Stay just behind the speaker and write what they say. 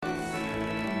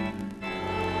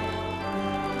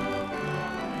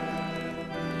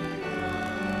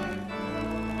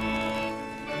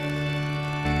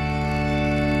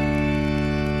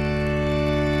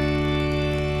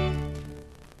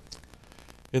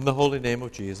In the holy name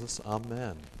of Jesus,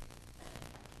 amen.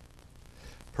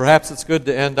 Perhaps it's good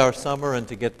to end our summer and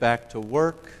to get back to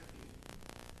work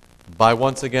by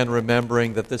once again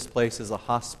remembering that this place is a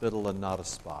hospital and not a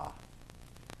spa.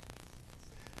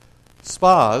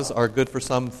 Spas are good for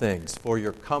some things, for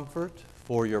your comfort,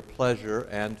 for your pleasure,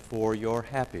 and for your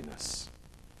happiness.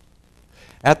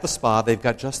 At the spa, they've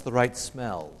got just the right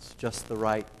smells, just the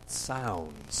right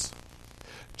sounds,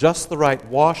 just the right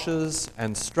washes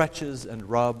and stretches and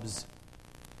rubs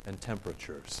and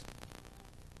temperatures.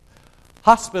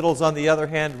 Hospitals, on the other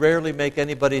hand, rarely make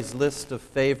anybody's list of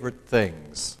favorite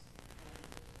things.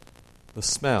 The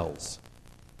smells,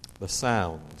 the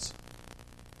sounds,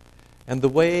 and the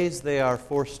ways they are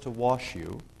forced to wash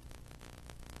you,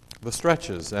 the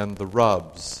stretches and the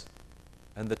rubs,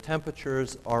 and the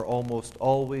temperatures are almost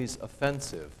always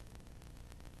offensive,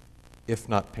 if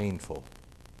not painful.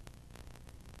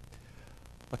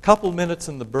 A couple minutes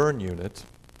in the burn unit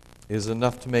is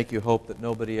enough to make you hope that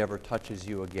nobody ever touches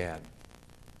you again.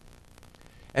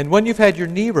 And when you've had your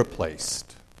knee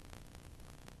replaced,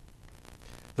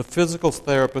 the physical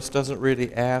therapist doesn't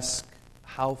really ask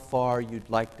how far you'd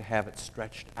like to have it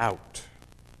stretched out.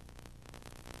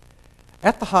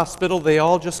 At the hospital, they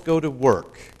all just go to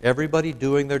work, everybody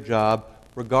doing their job,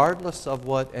 regardless of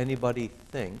what anybody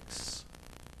thinks,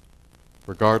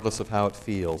 regardless of how it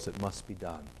feels, it must be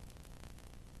done.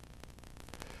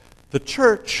 The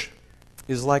church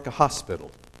is like a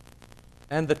hospital,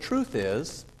 and the truth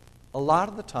is, a lot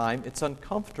of the time, it's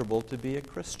uncomfortable to be a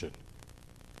Christian.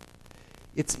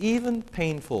 It's even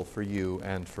painful for you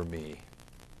and for me.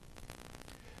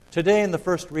 Today in the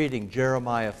first reading,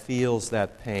 Jeremiah feels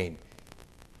that pain.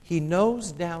 He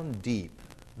knows down deep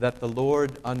that the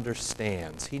Lord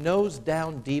understands. He knows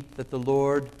down deep that the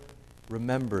Lord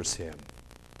remembers him.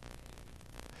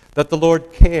 That the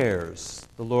Lord cares.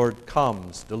 The Lord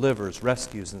comes, delivers,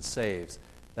 rescues, and saves.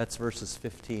 That's verses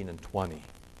 15 and 20.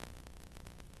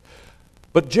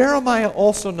 But Jeremiah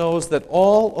also knows that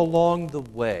all along the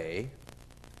way,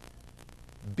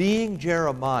 being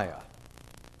Jeremiah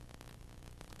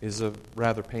is a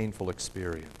rather painful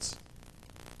experience.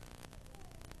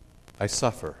 I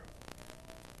suffer.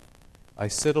 I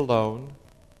sit alone.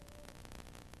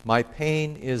 My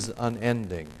pain is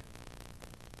unending.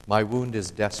 My wound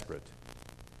is desperate.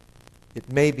 It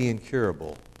may be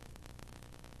incurable.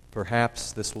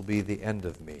 Perhaps this will be the end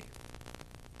of me.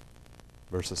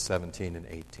 Verses 17 and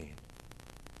 18.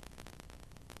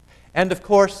 And of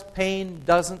course, pain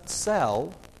doesn't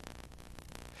sell.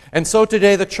 And so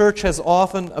today the church has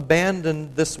often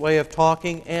abandoned this way of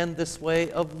talking and this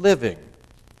way of living.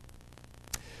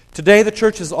 Today the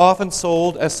church is often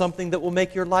sold as something that will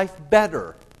make your life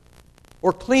better,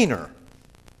 or cleaner,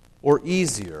 or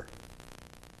easier.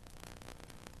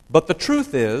 But the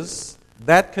truth is,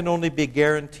 that can only be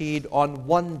guaranteed on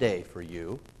one day for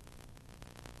you,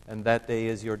 and that day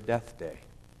is your death day.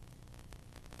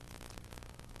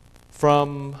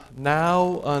 From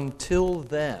now until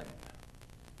then,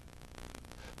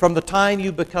 from the time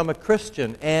you become a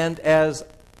Christian, and as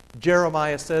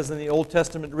Jeremiah says in the Old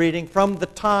Testament reading, from the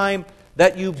time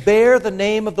that you bear the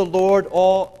name of the Lord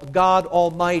God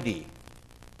Almighty,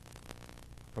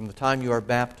 from the time you are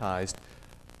baptized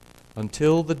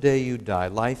until the day you die,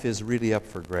 life is really up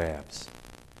for grabs.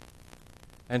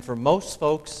 And for most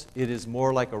folks, it is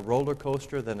more like a roller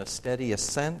coaster than a steady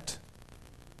ascent.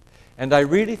 And I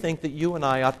really think that you and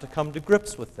I ought to come to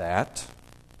grips with that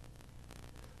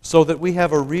so that we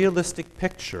have a realistic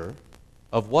picture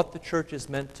of what the church is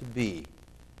meant to be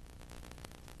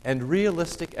and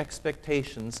realistic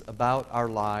expectations about our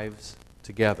lives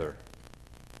together.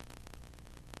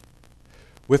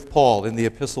 With Paul in the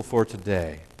epistle for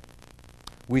today,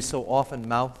 we so often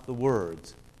mouth the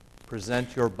words,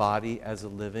 present your body as a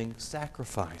living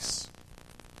sacrifice.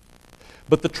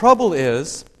 But the trouble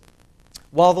is,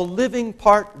 while the living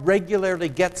part regularly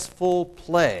gets full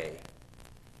play,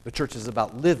 the church is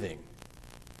about living,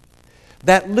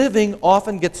 that living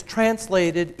often gets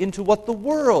translated into what the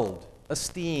world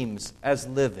esteems as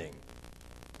living.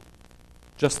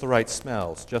 Just the right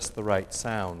smells, just the right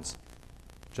sounds,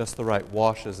 just the right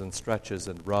washes and stretches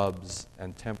and rubs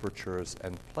and temperatures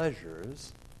and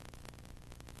pleasures,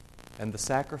 and the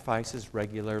sacrifices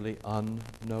regularly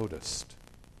unnoticed.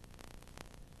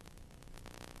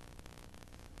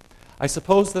 I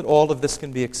suppose that all of this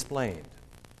can be explained.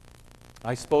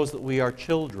 I suppose that we are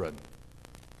children,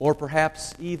 or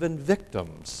perhaps even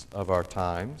victims of our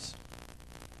times.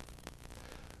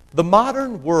 The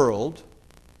modern world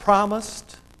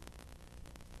promised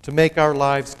to make our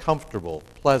lives comfortable,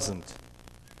 pleasant,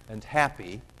 and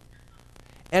happy,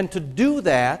 and to do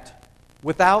that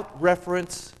without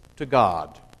reference to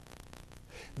God.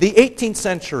 The 18th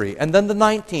century, and then the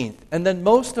 19th, and then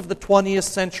most of the 20th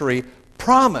century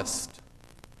promised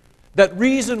that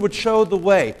reason would show the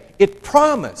way. It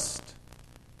promised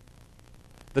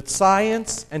that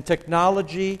science and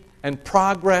technology and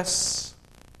progress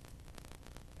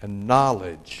and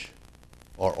knowledge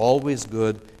are always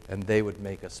good and they would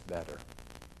make us better,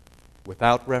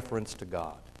 without reference to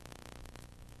God.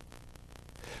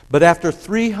 But after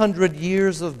 300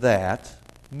 years of that,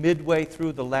 midway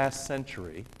through the last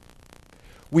century,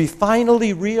 we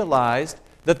finally realized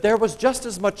that there was just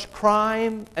as much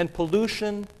crime and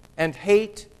pollution and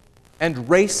hate and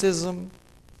racism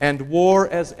and war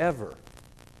as ever,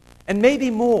 and maybe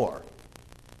more,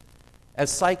 as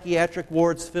psychiatric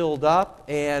wards filled up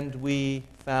and we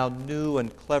found new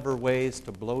and clever ways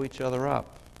to blow each other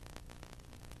up.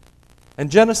 And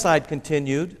genocide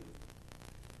continued,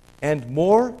 and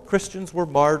more Christians were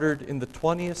martyred in the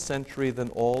 20th century than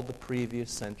all the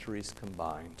previous centuries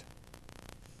combined.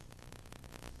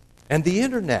 And the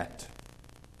internet,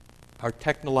 our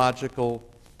technological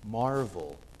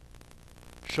marvel,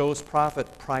 shows profit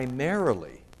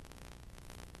primarily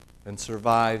and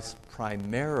survives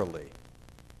primarily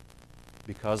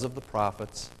because of the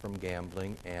profits from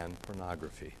gambling and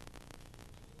pornography.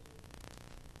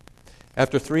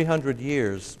 After 300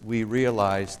 years, we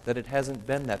realized that it hasn't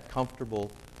been that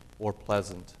comfortable or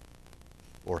pleasant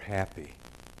or happy.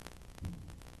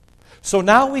 So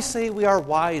now we say we are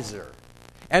wiser,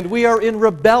 and we are in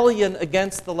rebellion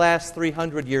against the last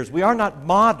 300 years. We are not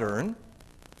modern.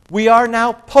 We are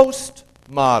now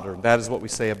postmodern. That is what we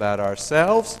say about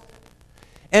ourselves.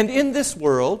 And in this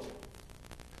world,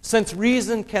 since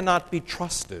reason cannot be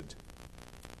trusted,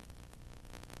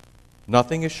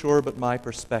 nothing is sure but my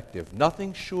perspective.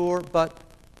 Nothing sure but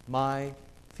my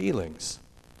feelings.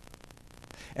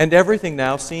 And everything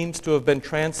now seems to have been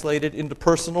translated into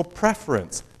personal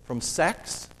preference, from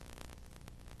sex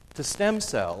to stem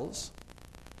cells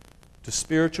to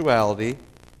spirituality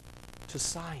to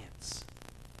science.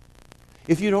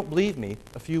 If you don't believe me,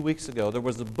 a few weeks ago there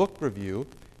was a book review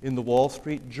in the Wall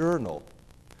Street Journal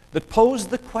that posed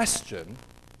the question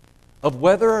of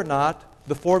whether or not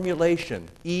the formulation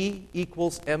E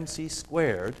equals MC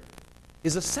squared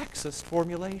is a sexist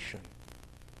formulation.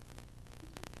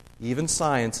 Even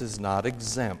science is not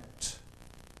exempt.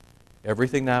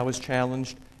 Everything now is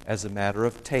challenged as a matter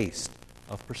of taste,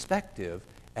 of perspective,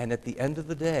 and at the end of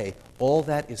the day, all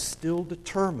that is still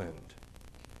determined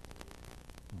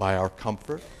by our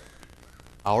comfort,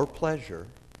 our pleasure,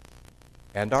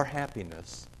 and our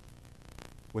happiness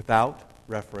without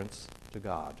reference to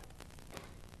God.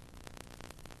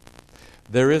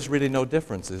 There is really no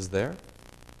difference, is there,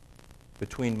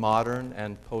 between modern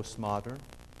and postmodern?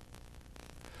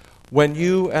 When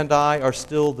you and I are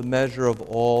still the measure of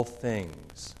all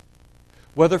things,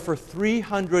 whether for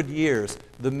 300 years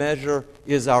the measure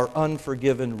is our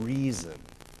unforgiven reason,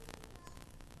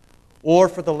 or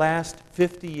for the last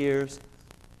 50 years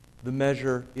the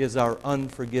measure is our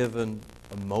unforgiven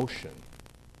emotion,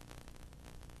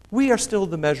 we are still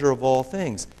the measure of all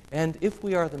things. And if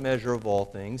we are the measure of all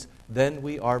things, then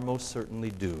we are most certainly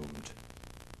doomed.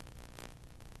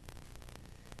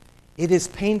 It is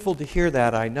painful to hear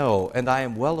that, I know, and I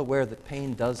am well aware that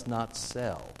pain does not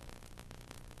sell.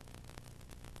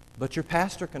 But your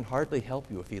pastor can hardly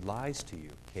help you if he lies to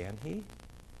you, can he?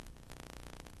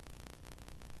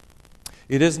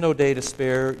 It is no day to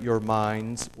spare your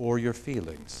minds or your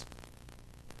feelings.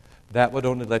 That would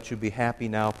only let you be happy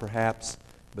now, perhaps,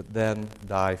 but then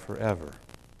die forever.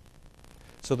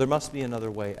 So there must be another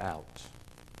way out.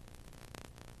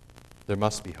 There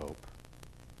must be hope.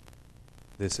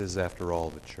 This is, after all,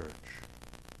 the church.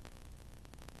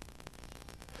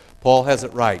 Paul has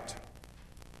it right.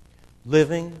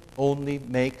 Living only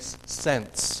makes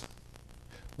sense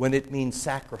when it means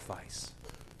sacrifice.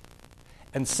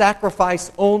 And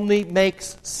sacrifice only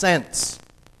makes sense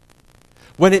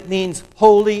when it means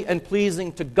holy and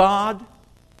pleasing to God.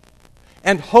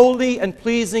 And holy and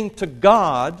pleasing to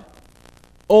God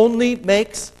only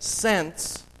makes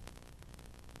sense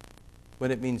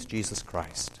when it means Jesus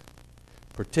Christ,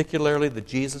 particularly the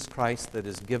Jesus Christ that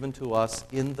is given to us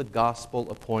in the gospel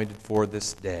appointed for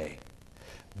this day.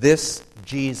 This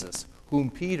Jesus, whom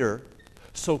Peter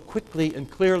so quickly and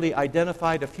clearly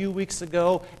identified a few weeks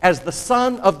ago as the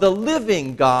Son of the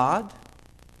living God,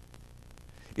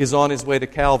 is on his way to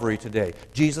Calvary today.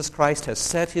 Jesus Christ has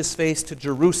set his face to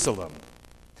Jerusalem.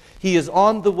 He is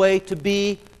on the way to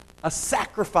be a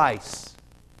sacrifice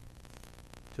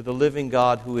to the living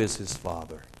God who is his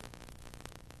Father.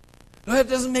 That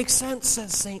doesn't make sense,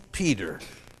 says St. Peter.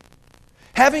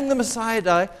 Having the Messiah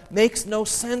die makes no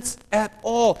sense at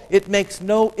all. It makes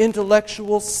no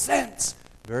intellectual sense.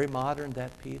 Very modern,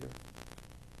 that, Peter.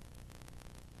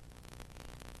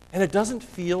 And it doesn't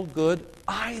feel good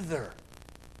either.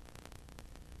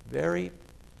 Very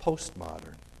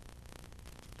postmodern.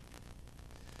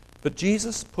 But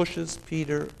Jesus pushes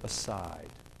Peter aside.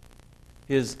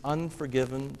 His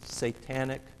unforgiven,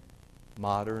 satanic,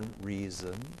 modern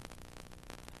reason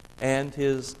and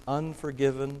his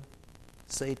unforgiven,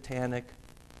 satanic,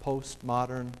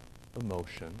 postmodern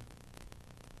emotion.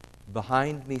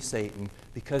 Behind me, Satan,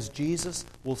 because Jesus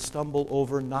will stumble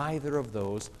over neither of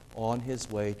those on his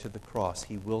way to the cross.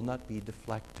 He will not be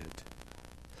deflected.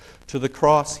 To the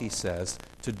cross, he says,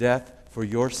 to death for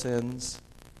your sins,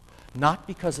 not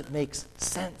because it makes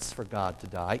sense for God to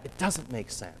die. It doesn't make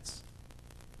sense.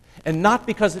 And not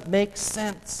because it makes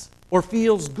sense or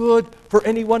feels good for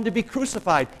anyone to be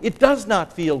crucified. It does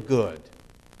not feel good.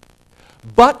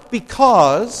 But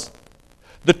because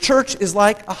the church is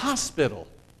like a hospital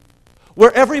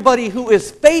where everybody who is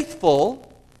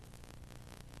faithful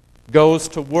goes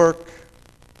to work,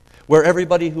 where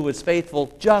everybody who is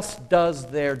faithful just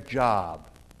does their job,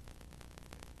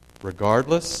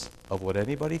 regardless of what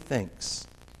anybody thinks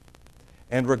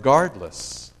and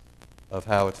regardless of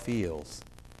how it feels,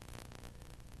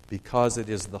 because it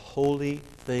is the holy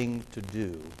thing to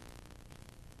do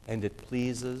and it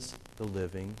pleases the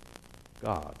living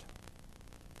God.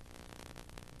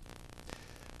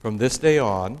 From this day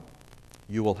on,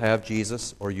 you will have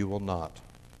Jesus or you will not.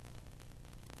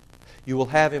 You will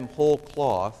have him whole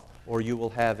cloth or you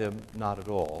will have him not at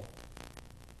all.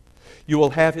 You will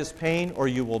have his pain or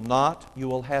you will not. You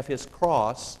will have his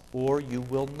cross or you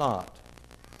will not.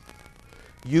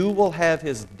 You will have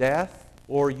his death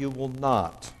or you will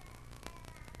not.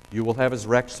 You will have his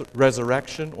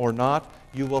resurrection or not.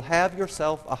 You will have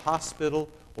yourself a hospital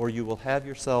or you will have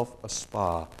yourself a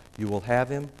spa. You will have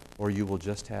him or you will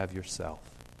just have yourself.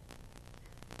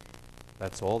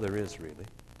 That's all there is, really.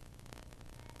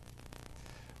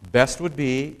 Best would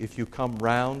be if you come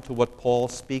round to what Paul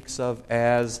speaks of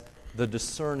as the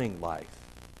discerning life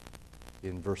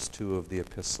in verse 2 of the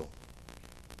epistle.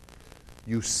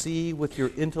 You see with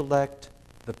your intellect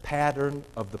the pattern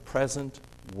of the present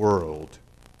world.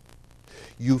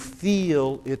 You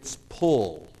feel its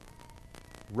pull,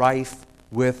 rife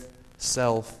with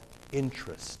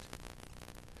self-interest.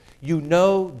 You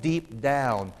know deep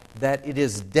down that it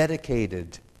is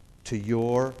dedicated to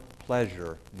your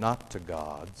pleasure, not to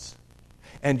God's,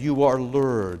 and you are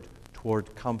lured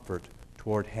toward comfort,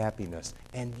 toward happiness.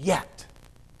 And yet,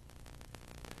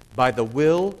 by the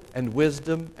will and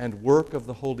wisdom and work of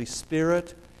the Holy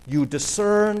Spirit, you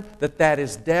discern that that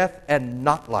is death and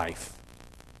not life.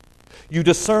 You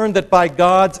discern that by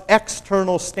God's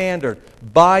external standard,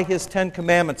 by His Ten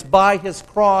Commandments, by His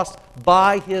cross,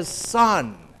 by His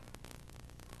Son,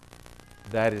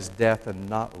 that is death and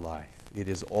not life. It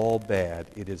is all bad.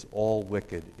 It is all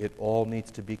wicked. It all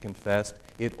needs to be confessed.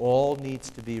 It all needs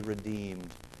to be redeemed.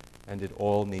 And it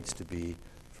all needs to be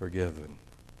forgiven.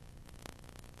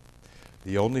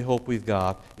 The only hope we've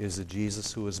got is a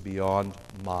Jesus who is beyond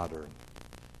modern,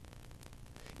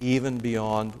 even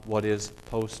beyond what is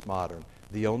postmodern.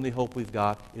 The only hope we've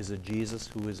got is a Jesus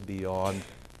who is beyond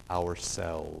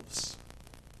ourselves,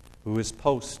 who is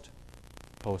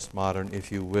postmodern,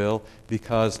 if you will,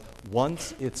 because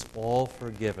once it's all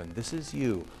forgiven, this is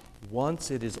you,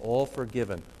 once it is all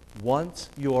forgiven, once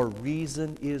your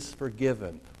reason is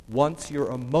forgiven, once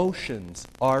your emotions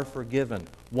are forgiven,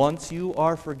 once you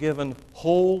are forgiven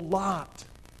whole lot,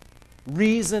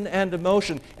 reason and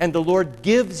emotion, and the Lord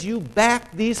gives you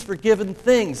back these forgiven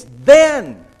things,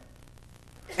 then,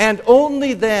 and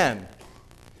only then,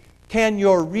 can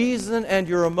your reason and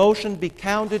your emotion be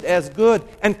counted as good?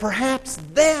 And perhaps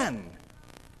then,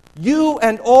 you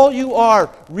and all you are,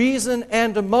 reason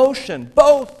and emotion,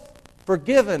 both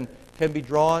forgiven, can be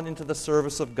drawn into the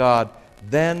service of God.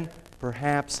 Then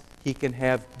perhaps He can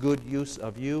have good use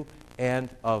of you and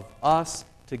of us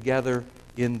together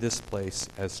in this place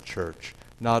as church,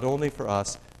 not only for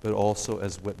us, but also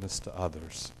as witness to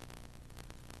others.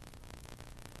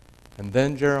 And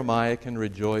then Jeremiah can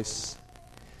rejoice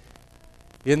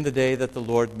in the day that the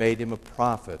Lord made him a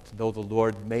prophet, though the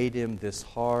Lord made him this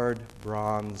hard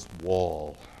bronze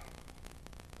wall,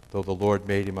 though the Lord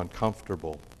made him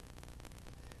uncomfortable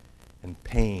and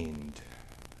pained,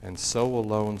 and so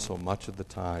alone so much of the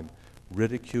time,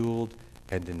 ridiculed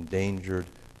and endangered,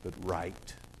 but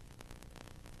right.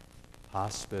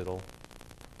 Hospital,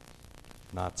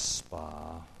 not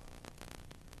spa.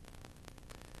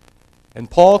 And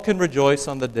Paul can rejoice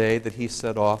on the day that he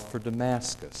set off for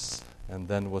Damascus and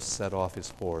then was set off his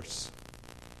horse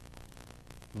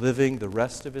living the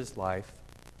rest of his life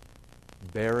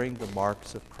bearing the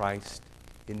marks of Christ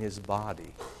in his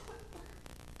body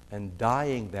and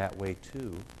dying that way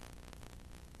too,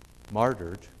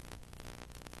 martyred,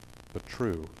 but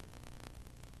true,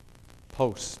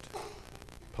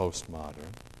 postmodern.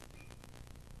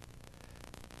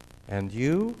 And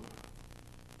you,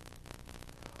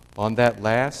 on that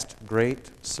last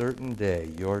great certain day,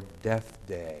 your death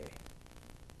day,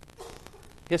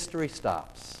 history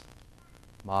stops,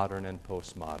 modern and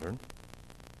postmodern,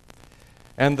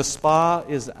 and the spa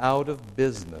is out of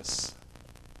business,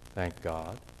 thank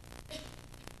God,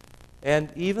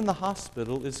 and even the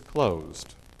hospital is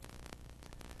closed,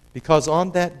 because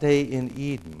on that day in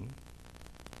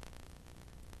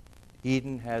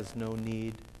Eden has no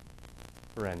need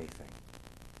for anything.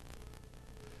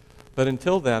 But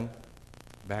until then,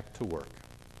 back to work.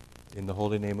 In the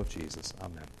holy name of Jesus,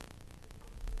 amen.